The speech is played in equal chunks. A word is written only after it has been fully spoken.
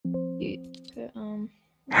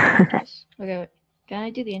Okay, okay, wait. Can I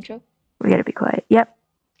do the intro? We gotta be quiet. Yep.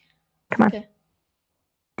 Come on. Okay.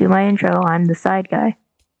 Do my intro. I'm the side guy.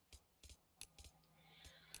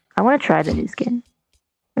 I want to try the new skin.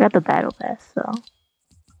 I got the battle pass, so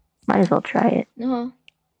might as well try it. No.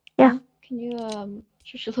 Yeah. Can you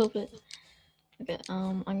shush a little bit? Okay.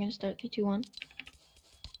 I'm gonna start 3, 2, 1.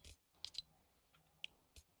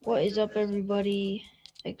 What is up, everybody?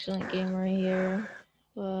 Excellent Gamer here.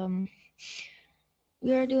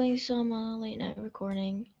 We are doing some late night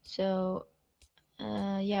recording, so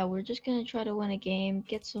yeah, we're just gonna try to win a game,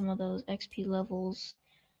 get some of those XP levels,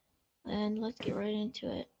 and let's get right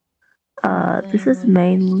into it. This is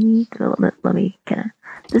mainly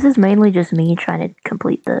this is mainly just me trying to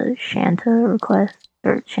complete the Shanta request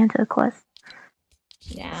or Shanta quest.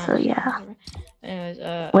 Yeah. So yeah.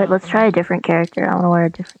 Anyways, wait, let's try a different character. I want to wear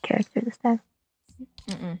a different character this time.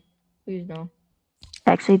 Please no.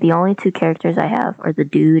 Actually, the only two characters I have are the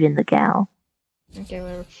dude and the gal. Okay,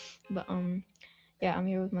 whatever. But yeah, I'm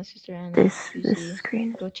here with my sister Anna. This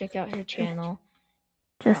screen. Go check out her channel.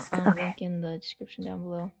 Just okay. Link in the description down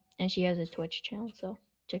below, and she has a Twitch channel, so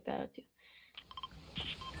check that out too.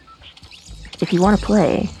 If you want to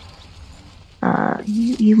play,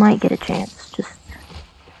 you might get a chance.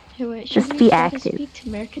 Hey, wait, just be active. Speak to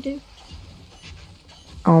Mercadu?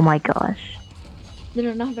 Oh my gosh.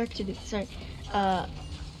 No, not Mercadu. Sorry.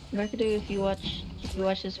 Mercadu, if you watch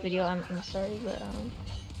this video, I'm sorry, but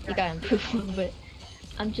you gotta improve a little bit.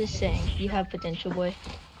 I'm just saying, you have potential, boy.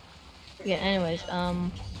 Yeah. Anyways,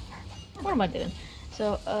 what am I doing?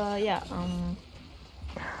 So, yeah.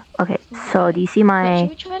 Okay. So, do you see my?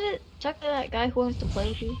 Wait, should we try to talk to that guy who wants to play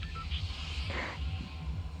with you?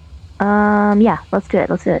 Yeah. Let's do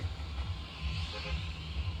it.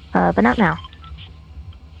 But not now.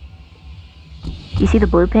 You see the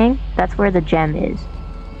blue ping? That's where the gem is.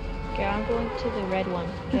 Okay, I'm going to the red one,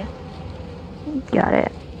 okay? Got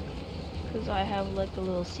it. Because I have like a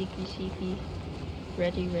little seeky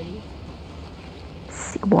ready.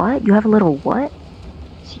 What? You have a little what?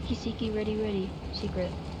 Seeky ready.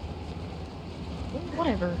 Secret.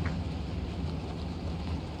 Whatever.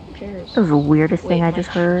 Who cares? That was the weirdest thing I just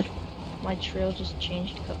heard. My trail just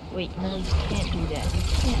changed. Wait, no, you can't do that. You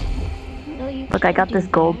can't. No, you Look, I got this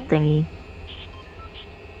gold thingy.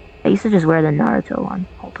 I used to just wear the Naruto one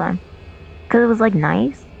the whole time. Because it was like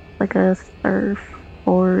nice. Like a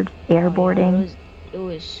surfboard, airboarding. It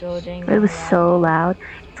was so dang It was so loud.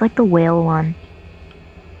 It's like the whale one.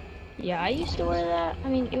 Yeah, I used to wear that. I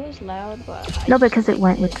mean, it was loud, but... No, because it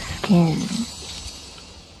went with the skin.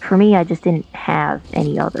 For me, I just didn't have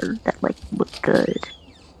any other that, like, looked good.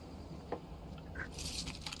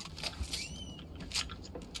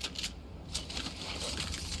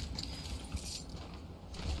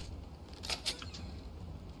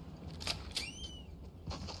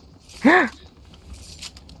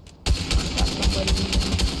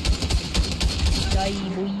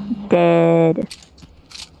 Dead.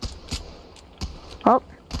 Oh.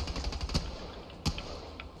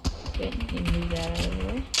 Okay, you move that out of the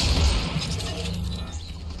way.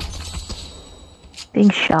 Being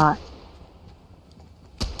shot.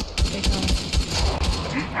 Okay,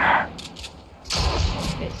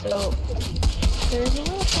 so there's a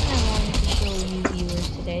little thing I wanted to show you viewers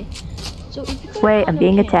today. So if you wait, I'm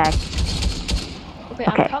being attacked. Okay,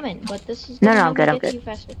 I'm coming, but this is no, I'm good.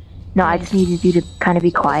 No, I just needed you to kind of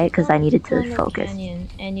be quiet because I needed to focus.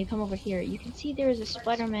 And you come over here, you can see there is a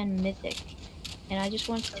Spider-Man mythic, and I just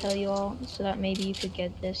wanted to tell you all so that maybe you could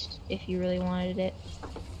get this if you really wanted it.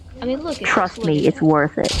 I mean, look. Trust me, it's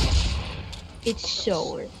worth it. It's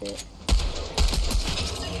so worth it.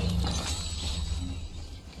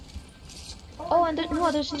 Oh, and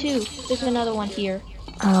there's two. There's another one here.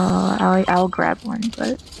 I'll grab one,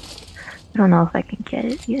 but I don't know if I can get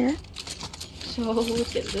it yet. So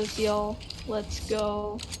look at this, y'all. Let's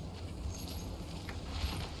go.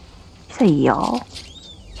 You say y'all?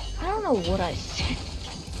 I don't know what I said.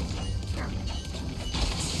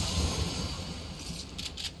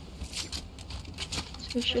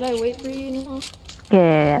 So should I wait for you now?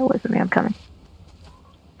 Yeah, wait for me. I'm coming.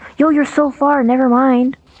 Yo, you're so far. Never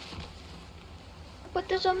mind. But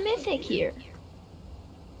there's a mythic here.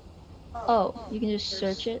 Oh, you can just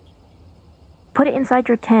search it? Put it inside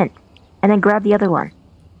your tent, and then grab the other one.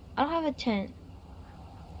 I don't have a tent.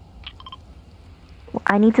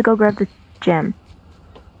 I need to go grab the gem.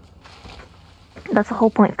 That's the whole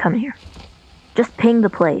point of coming here. Just ping the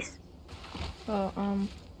place. Oh,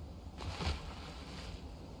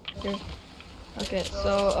 Okay,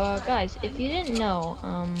 so, guys, if you didn't know,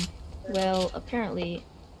 well, apparently,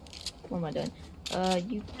 what am I doing?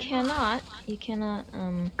 You cannot,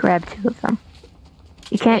 grab two of them.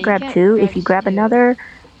 You can't you grab can't two. grab If you grab two. another,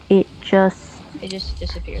 it just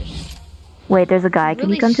disappears. wait. There's a guy. It Can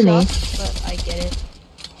you really come to me? sucks, but I get it.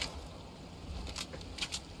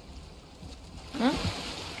 Huh?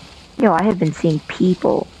 Yo, I have been seeing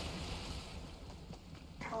people.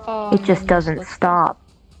 Oh, It just man, yes, doesn't let's go. stop.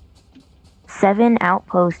 7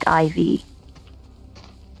 outpost IV.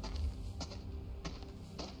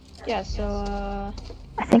 Yeah, so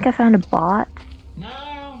I think I found a bot.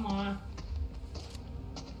 No, ma.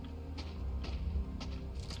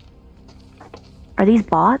 Are these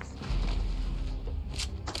bots?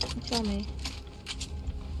 tell me.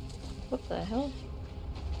 What the hell?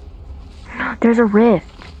 There's a rift.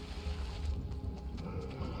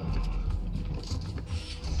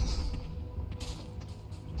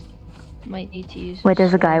 Might need to use. Wait, there's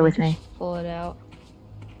a so guy let with just me. Pull it out.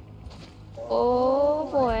 Oh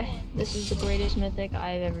boy, this is the greatest mythic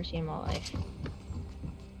I've ever seen in my life.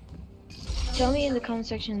 Tell me in the comment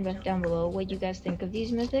section down below what you guys think of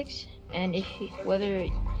these mythics, and whether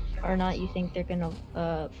or not you think they're gonna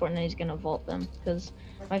Fortnite is gonna vault them. Because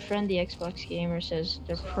my friend the Xbox gamer says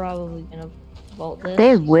they're probably gonna vault this.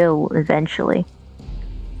 They will eventually.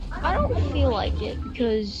 I don't feel like it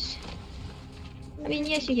because I mean,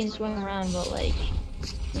 yes, you can swing around, but like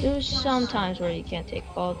there's some times where you can't take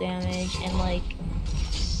fall damage, and like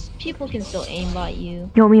people can still aimbot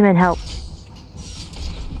you. You want me to help?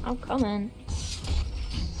 I'm coming.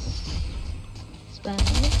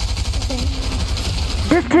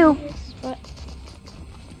 There's 2. But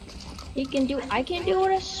he can do. I can do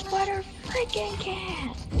what a sweater freaking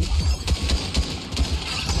can.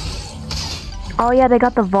 Oh yeah, they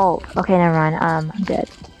got the vault. Okay, never mind. I'm dead.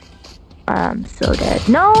 I'm so dead.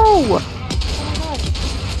 No!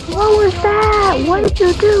 What was that? What did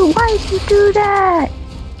you do? Why did you do that?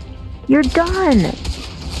 You're done.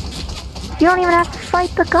 You don't even have to fight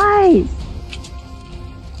the guys.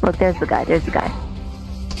 Look, there's the guy. There's the guy.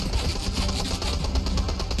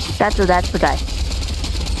 That's the guy.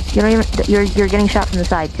 You don't even. You're getting shot from the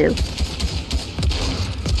side too.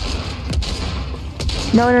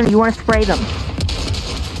 No. You want to spray them.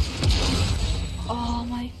 Oh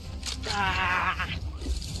my. Ah.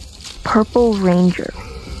 Purple Ranger.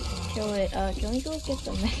 Kill it. Can we go get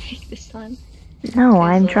the mythic this time? No, Okay,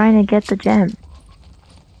 I'm so- trying to get the gem.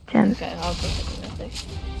 Gems. Okay, I'll go get the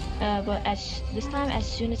mythic. But this time, as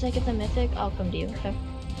soon as I get the mythic, I'll come to you. Okay.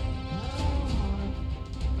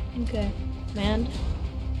 Okay, man.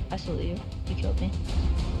 I salute you. You killed me.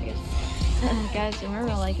 I guess. Guys,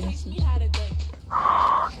 remember liking and subscribe.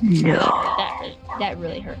 No. That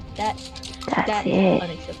really hurt. That's That is it.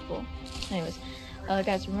 unacceptable. Anyways,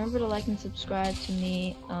 guys, remember to like and subscribe to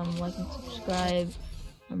me. Like and subscribe.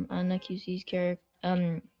 Anna QC's character.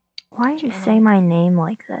 Why do you channel. say my name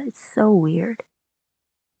like that? It's so weird.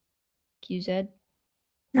 QZ.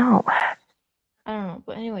 No. I don't know,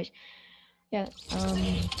 but anyways, yeah.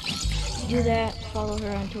 Do that. Follow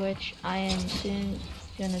her on Twitch. I am soon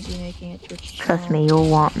gonna be making a Twitch channel. Trust me, you'll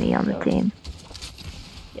want me on the team.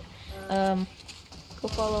 Go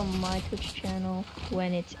follow my Twitch channel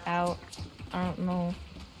when it's out. I don't know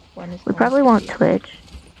when it's. We going probably to won't be. Twitch.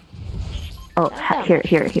 Oh,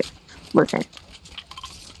 here. Listen.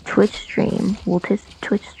 Twitch stream. We'll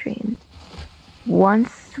Twitch stream.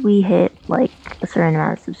 Once we hit like a certain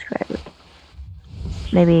amount of subscribers.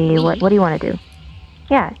 Maybe what do you want to do?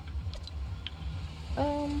 Yeah.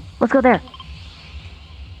 Let's go there.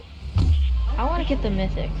 I want to get the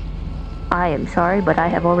mythic. I am sorry, but I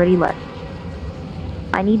have already left.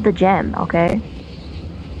 I need the gem, okay?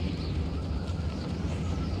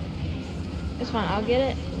 It's fine. I'll get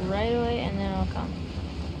it right away and then I'll come.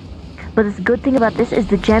 But the good thing about this is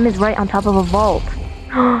the gem is right on top of a vault.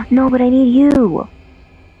 No, but I need you.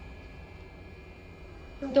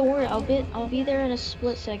 Don't worry. I'll be there in a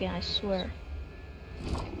split second. I swear.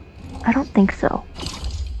 I don't think so.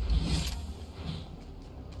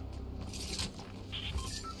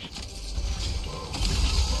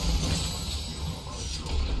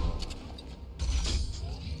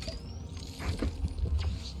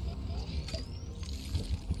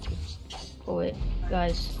 Oh wait,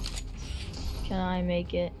 guys. Can I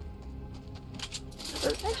make it?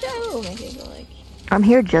 Actually, I will make it, but like. I'm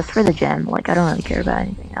here just for the gem. Like, I don't really care about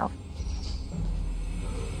anything else.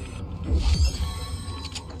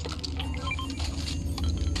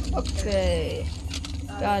 Okay.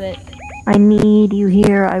 Got it. I need you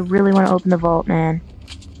here. I really want to open the vault, man.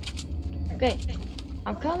 Okay.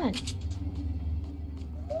 I'm coming.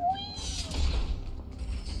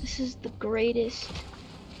 This is the greatest.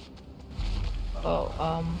 Oh,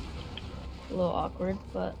 a little awkward,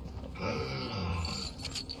 but okay.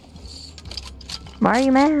 Why are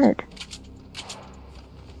you mad?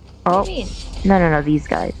 Oh, What do you mean? no, these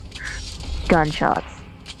guys. Gunshots.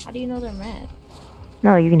 How do you know they're mad?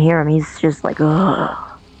 No, you can hear him. He's just like,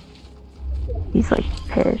 ugh. He's like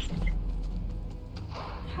pissed.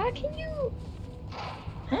 How can you?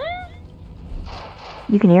 Huh?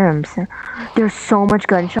 You can hear him. There's so much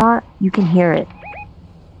gunshot. You can hear it.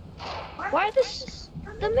 Why this?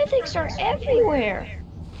 The mythics are everywhere.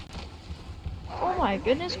 Oh my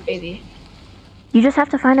goodness, baby. You just have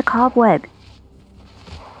to find a cobweb.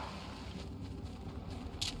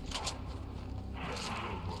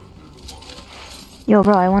 Yo,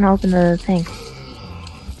 bro, I want to open the thing.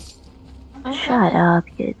 Shut up,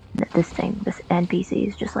 you. This NPC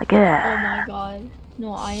is just like, ugh. Oh my god.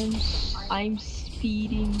 No, I'm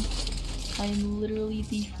speeding. I'm literally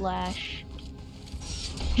the Flash.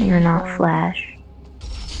 You're not Flash.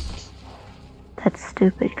 That's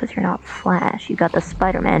stupid, because you're not Flash. You got the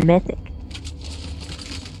Spider-Man mythic.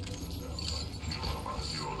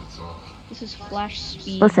 This is Flash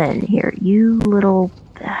speed. Listen, here, you little...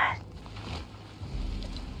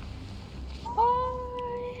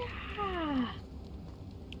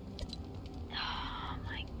 Oh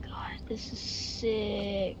my god, this is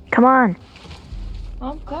sick. Come on.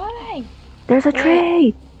 I'm coming. There's a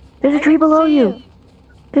tree. There's a tree below you.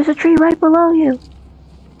 There's a tree right below you.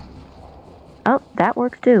 Oh, that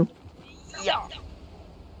works too. Yeah.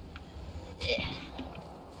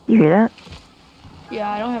 You hear that? Yeah,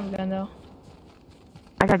 I don't have a gun though.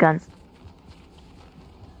 I got guns.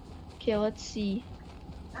 Okay, let's see.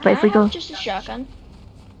 But if we go... just a shotgun.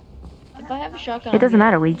 If I have a shotgun, It doesn't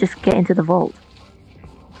matter, we just get into the vault.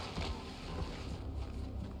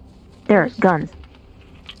 There, guns.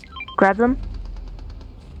 Grab them.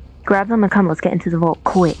 Grab them and come, let's get into the vault,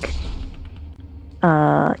 quick.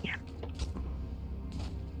 Yeah.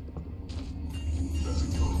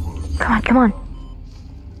 Come on.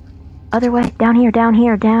 Other way, down here, down.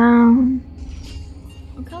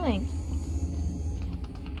 I'm coming.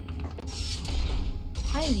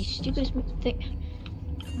 I am the stupidest thing.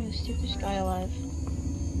 I'm the stupidest guy alive.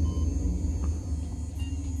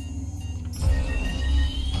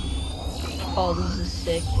 Oh, this is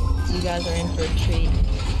sick. You guys are in for a treat.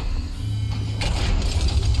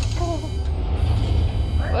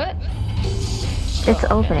 What? It's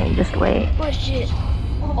opening, just wait. Push it.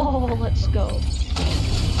 Oh, let's go.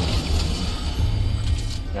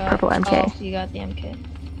 Purple MK. Oh, so you got the MK.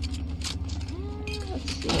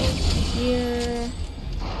 Let's see what's here.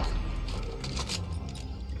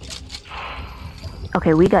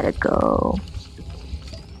 Okay, we gotta go.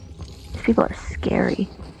 These people are scary.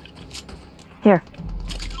 Here.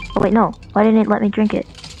 Oh wait, no. Why didn't it let me drink it?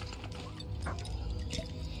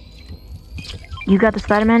 You got the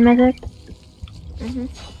Spider-Man mythic? Mm-hmm.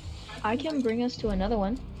 I can bring us to another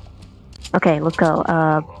one. Okay, let's go.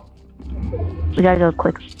 We gotta go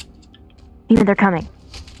quick. Even they're coming.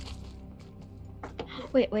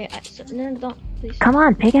 Wait, no, don't, please. Come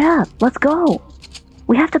on, pick it up. Let's go.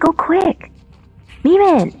 We have to go quick.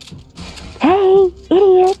 Meeman! Hey,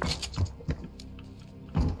 idiot!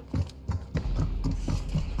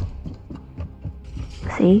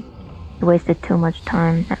 See? You wasted too much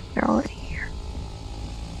time. They're already here.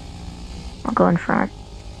 I'll go in front.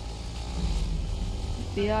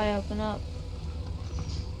 FBI, open up.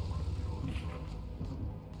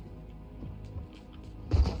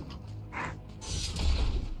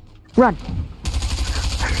 Run! Oh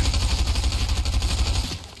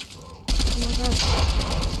my god.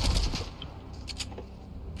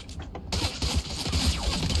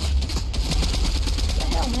 What the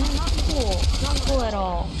hell, man? Not cool. Not cool at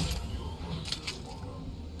all.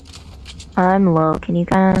 I'm low. Can you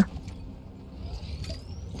kinda...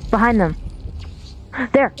 Behind them.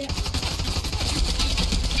 There! Yeah.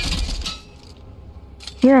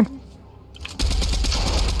 Meeman!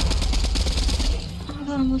 Oh,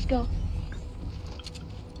 got him, let's go.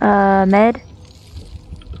 Med?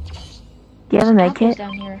 Do you have a med Apples kit?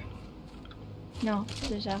 down here. No,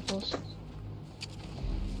 there's apples.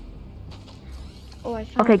 Oh, I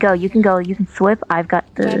found. Okay, go. You can go. You can swip. I've got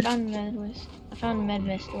Wait, I the... found med mist. I found med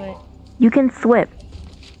mist. Wait, You can swip.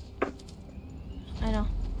 I know.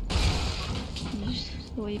 Just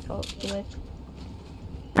the way you call it, whip.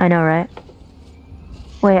 I know, right?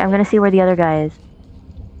 Wait, I'm gonna see where the other guy is.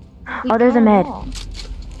 We Oh, there's got a 'em med. all.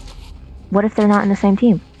 What if they're not in the same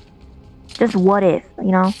team? Just what if,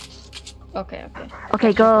 you know? Okay.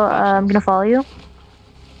 Okay, go. I'm gonna follow you.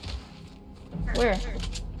 Where?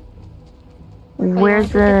 Where's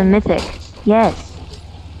the mythic? Yes.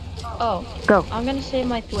 Oh, Go. I'm gonna save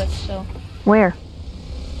my thwip, so. Where?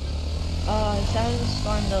 It's out of the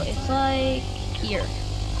storm though. It's like here.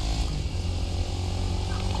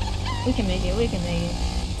 We can make it.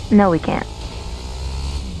 No, we can't.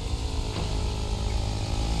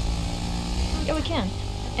 Yeah, we can.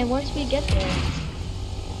 And once we get there,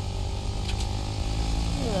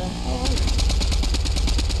 where the hell are you?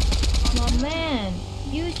 My man,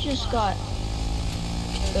 you just got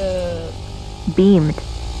Beamed.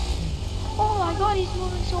 oh my god, he's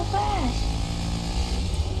moving so fast.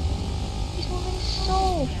 He's moving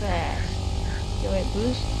so fast. Yo, wait,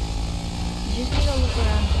 boost. You just need to look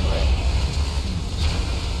around for it.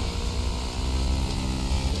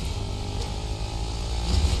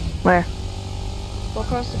 Where? Go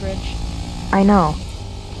across the bridge. I know.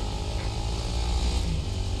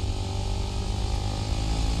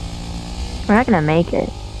 We're not gonna make it.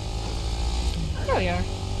 There we are.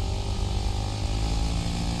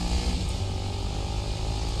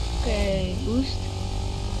 Okay, boost.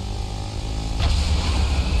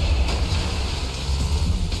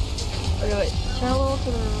 Okay, wait. Turn a little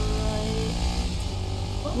to the right.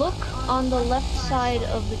 Look on the left side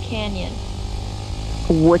of the canyon.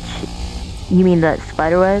 Which? You mean the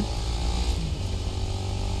spider web?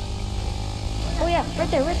 Oh yeah,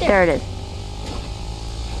 right there, right there. There it is.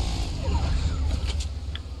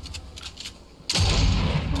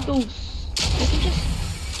 Goose. You can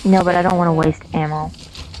just No, but I don't want to waste ammo.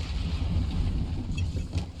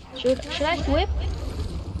 should I whip?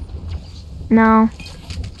 No.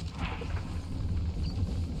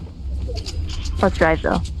 Let's drive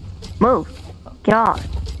though. Move. Get off.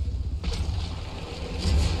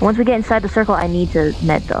 Once we get inside the circle, I need to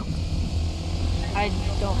med though. I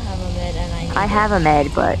don't have a med and I have a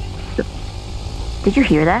med, but did you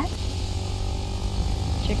hear that?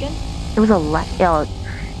 chicken. It was a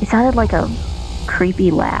it sounded like a creepy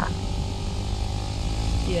laugh.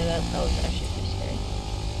 Yeah, that was actually pretty scary.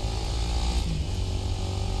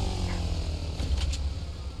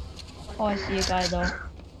 Oh, I see a guy though.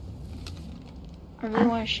 I really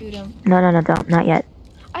want to shoot him. No, don't. Not yet.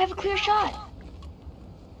 I have a clear shot.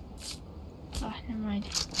 Ah, never mind.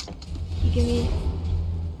 Can you give me?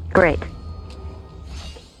 Great. Can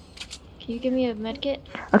you give me a med kit?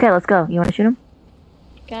 Okay, let's go. You want to shoot him?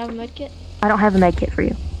 Can I have a med kit? I don't have a med kit for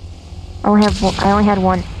you. I only had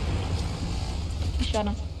one, You shot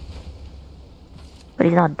him. but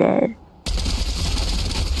he's not dead.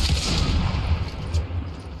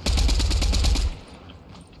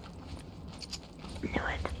 Knew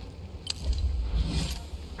it.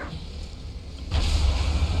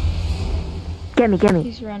 Get me.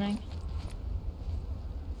 He's running.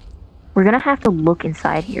 We're gonna have to look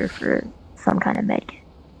inside here for some kind of med kit.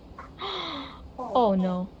 Oh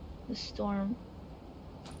no, the storm.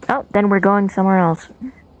 Oh, then we're going somewhere else.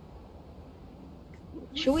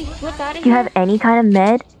 Should we flip out of Do you here? have any kind of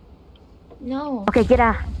med? No. Okay, get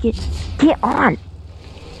out. Get on.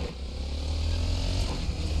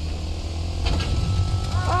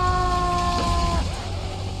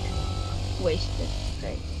 Wasted.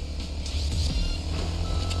 Great.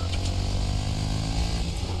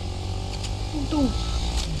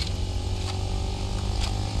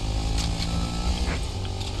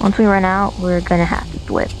 Once we run out, we're gonna have to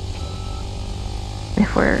flip.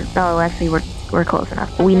 If actually we're close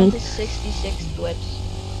enough. But we need. 66 whips.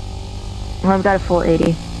 Well, I've got a full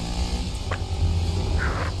 80.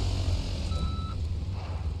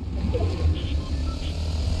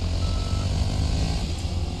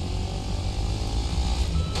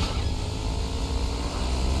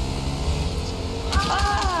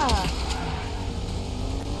 Ah!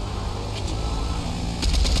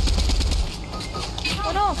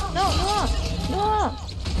 Oh no! No!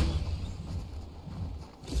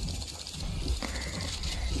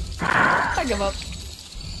 I give up.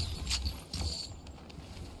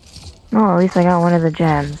 Oh, at least I got one of the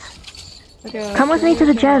gems. Okay, Come with me to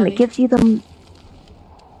the gem. It gives you them.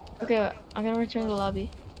 Okay, I'm gonna return to the lobby.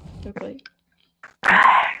 Real quick.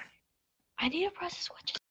 I need to press the switch.